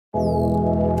I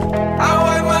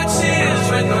wipe my tears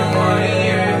with no money,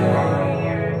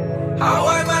 yeah. I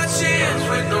wipe my tears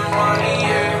with no money,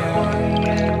 yeah.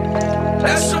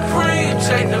 Let Supreme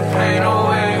take the pain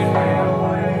away.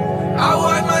 I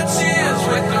wipe my tears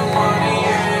with no money,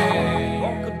 yeah.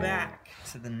 Welcome back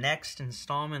to the next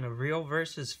installment of Real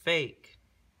versus Fake.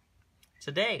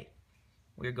 Today,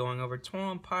 we're going over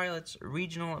 21 Pilots'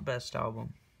 Regional at Best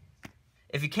album.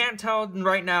 If you can't tell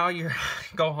right now, you're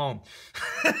go home.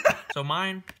 So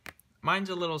mine's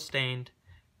a little stained,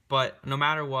 but no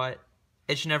matter what,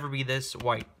 it should never be this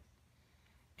white.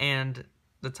 And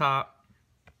the top,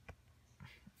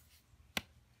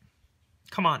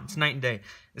 come on, it's night and day.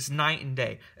 It's night and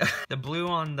day. The blue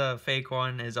on the fake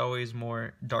one is always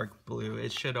more dark blue.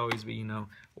 It should always be, you know,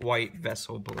 white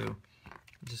vessel blue.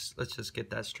 Let's just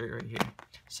get that straight right here.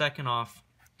 Second off,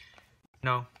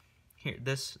 no, here,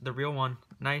 the real one,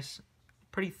 nice,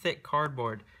 pretty thick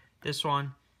cardboard. This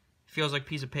one feels like a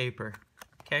piece of paper.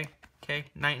 Okay,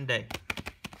 night and day.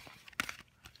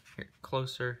 Here,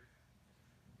 closer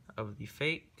of the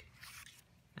fake,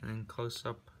 and then close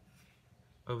up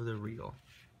of the real.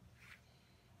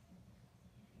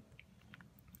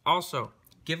 Also,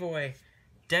 giveaway,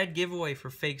 dead giveaway for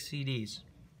fake CDs.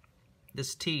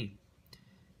 This T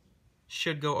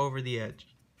should go over the edge.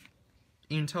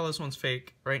 You can tell this one's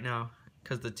fake right now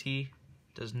because the T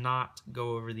does not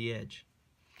go over the edge.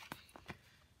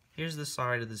 Here's the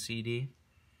side of the CD.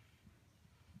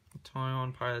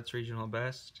 21 Pilots Regional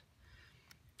Best.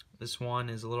 This one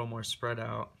is a little more spread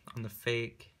out on the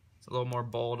fake. It's a little more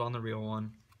bold on the real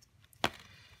one.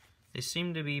 They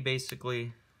seem to be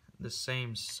basically the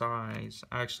same size.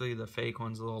 Actually, the fake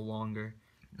one's a little longer.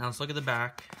 Now let's look at the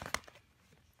back.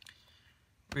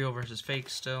 Real versus fake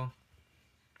still.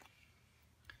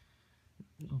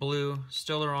 Blue,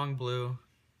 still the wrong blue.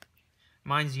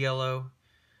 Mine's yellow.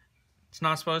 It's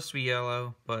not supposed to be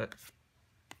yellow, but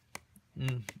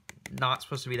not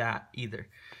supposed to be that either.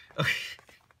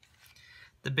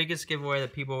 The biggest giveaway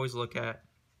that people always look at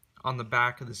on the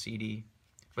back of the CD,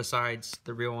 besides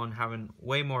the real one having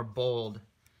way more bold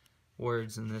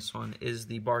words than this one, is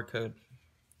the barcode.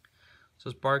 So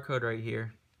this barcode right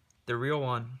here, the real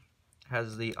one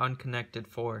has the unconnected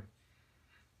 4.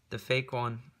 The fake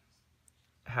one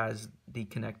has the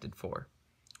connected 4.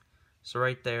 So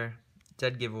right there,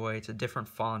 dead giveaway. It's a different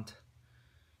font.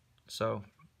 So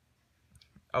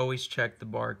always check the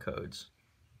barcodes.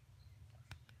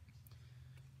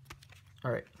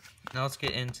 Alright, now let's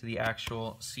get into the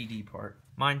actual CD part.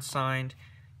 Mine's signed.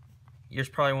 Yours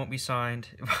probably won't be signed.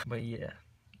 But yeah.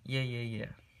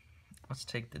 Let's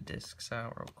take the discs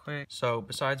out real quick. So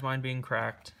besides mine being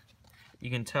cracked, you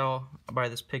can tell by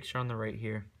this picture on the right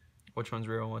here which one's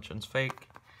real and which one's fake.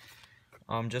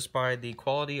 Just by the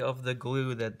quality of the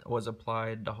glue that was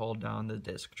applied to hold down the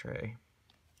disc tray.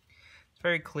 It's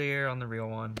very clear on the real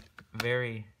one,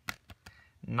 very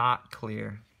not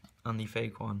clear on the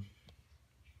fake one.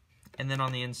 And then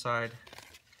on the inside,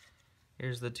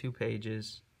 here's the 2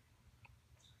 pages.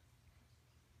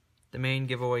 The main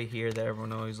giveaway here that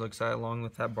everyone always looks at along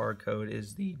with that barcode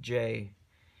is the J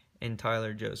in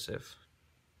Tyler Joseph.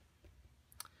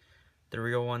 The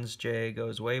real one's J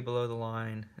goes way below the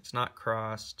line. It's not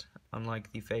crossed, unlike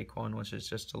the fake one, which is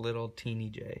just a little teeny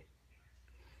J.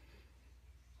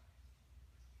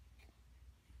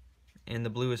 And the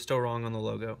blue is still wrong on the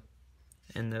logo.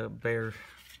 And the bear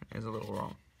is a little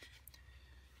wrong.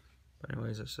 But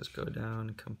anyways, let's just go down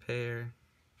and compare.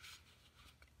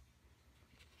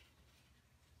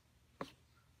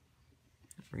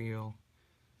 Real,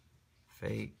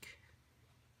 fake.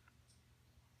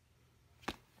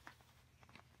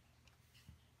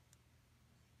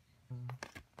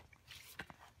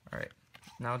 Alright,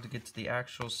 now to get to the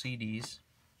actual CDs.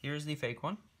 Here's the fake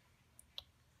one.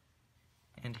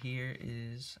 And here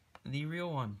is the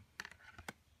real one.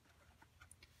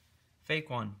 Fake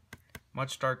one,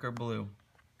 much darker blue.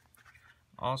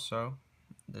 Also,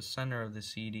 the center of the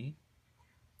CD.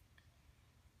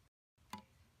 I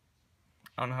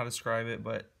don't know how to describe it,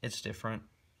 but it's different.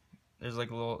 There's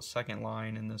like a little second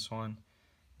line in this one.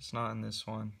 It's not in this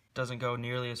one. Doesn't go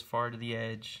nearly as far to the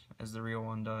edge as the real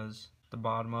one does. The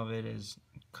bottom of it is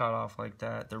cut off like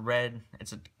that. The red,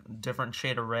 it's a different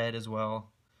shade of red as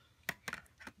well.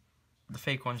 The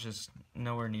fake one's just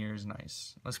nowhere near as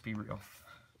nice. Let's be real.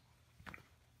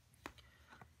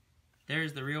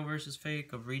 There's the real versus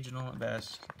fake of Regional at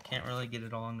Best. Can't really get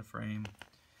it all in the frame,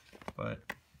 but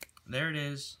there it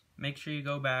is. Make sure you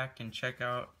go back and check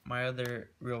out my other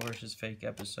Real versus Fake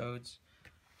episodes.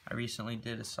 I recently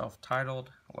did a self-titled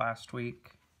last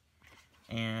week,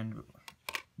 and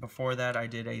before that I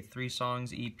did a 3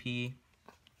 songs EP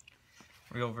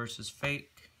Real versus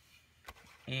Fake.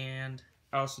 And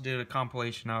I also did a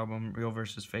compilation album, Real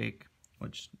versus Fake,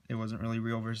 which it wasn't really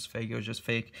real versus fake, it was just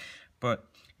fake. But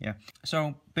yeah,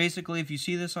 so basically if you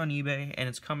see this on eBay and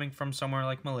it's coming from somewhere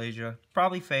like Malaysia,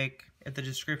 probably fake. If the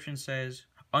description says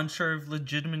unsure of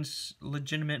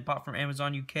legitimate, bought from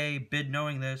Amazon UK, bid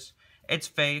knowing this, it's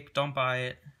fake, don't buy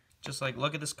it. Just like,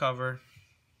 look at this cover.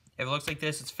 If it looks like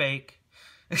this, it's fake.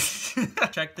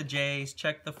 Check the J's,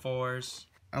 check the 4s.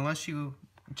 Unless you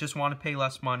just want to pay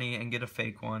less money and get a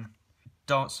fake one,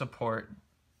 don't support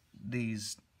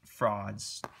these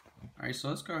frauds. Alright, so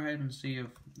let's go ahead and see if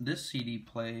this CD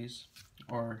plays,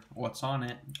 or what's on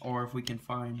it, or if we can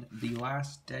find the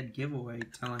last dead giveaway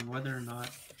telling whether or not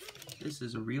this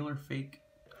is a real or fake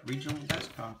regional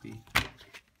best copy.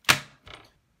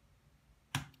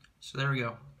 So there we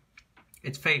go.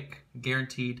 It's fake,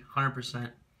 guaranteed,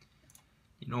 100%.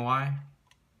 You know why?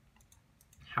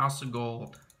 House of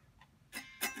Gold.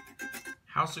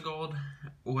 House of Gold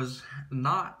was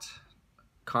not,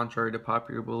 contrary to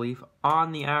popular belief,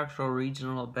 on the actual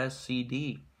regional best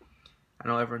CD. I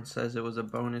know everyone says it was a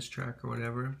bonus track or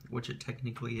whatever, which it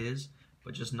technically is,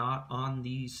 but just not on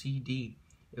the CD.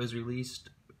 It was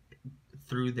released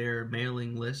through their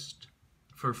mailing list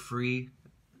for free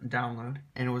download,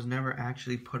 and it was never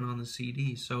actually put on the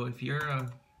CD. So if you're a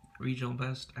regional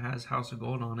best that has House of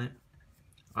Gold on it,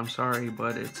 I'm sorry,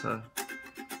 but it's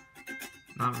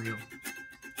not real.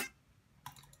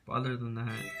 But other than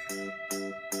that,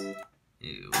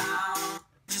 ew.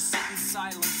 Just sit in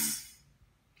silence.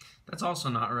 That's also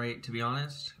not right, to be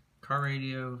honest. Car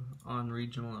radio on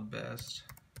regional and best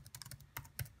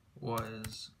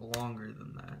was longer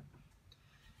than that.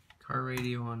 Car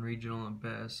radio on regional and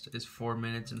best is 4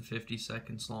 minutes and 50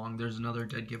 seconds long. There's another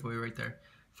dead giveaway right there.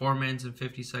 4 minutes and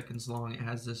 50 seconds long. It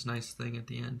has this nice thing at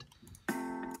the end.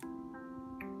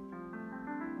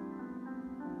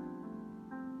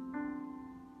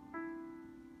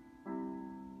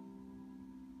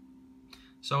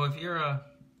 So if you're a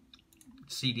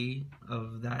CD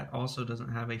of that also doesn't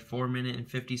have a 4 minute and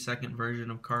 50 second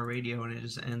version of car radio and it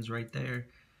just ends right there,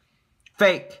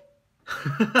 fake.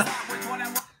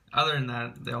 Other than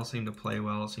that, they all seem to play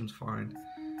well. It seems fine.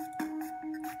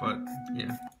 But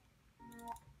yeah,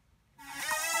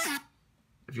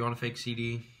 if you want a fake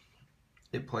CD,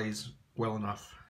 it plays well enough.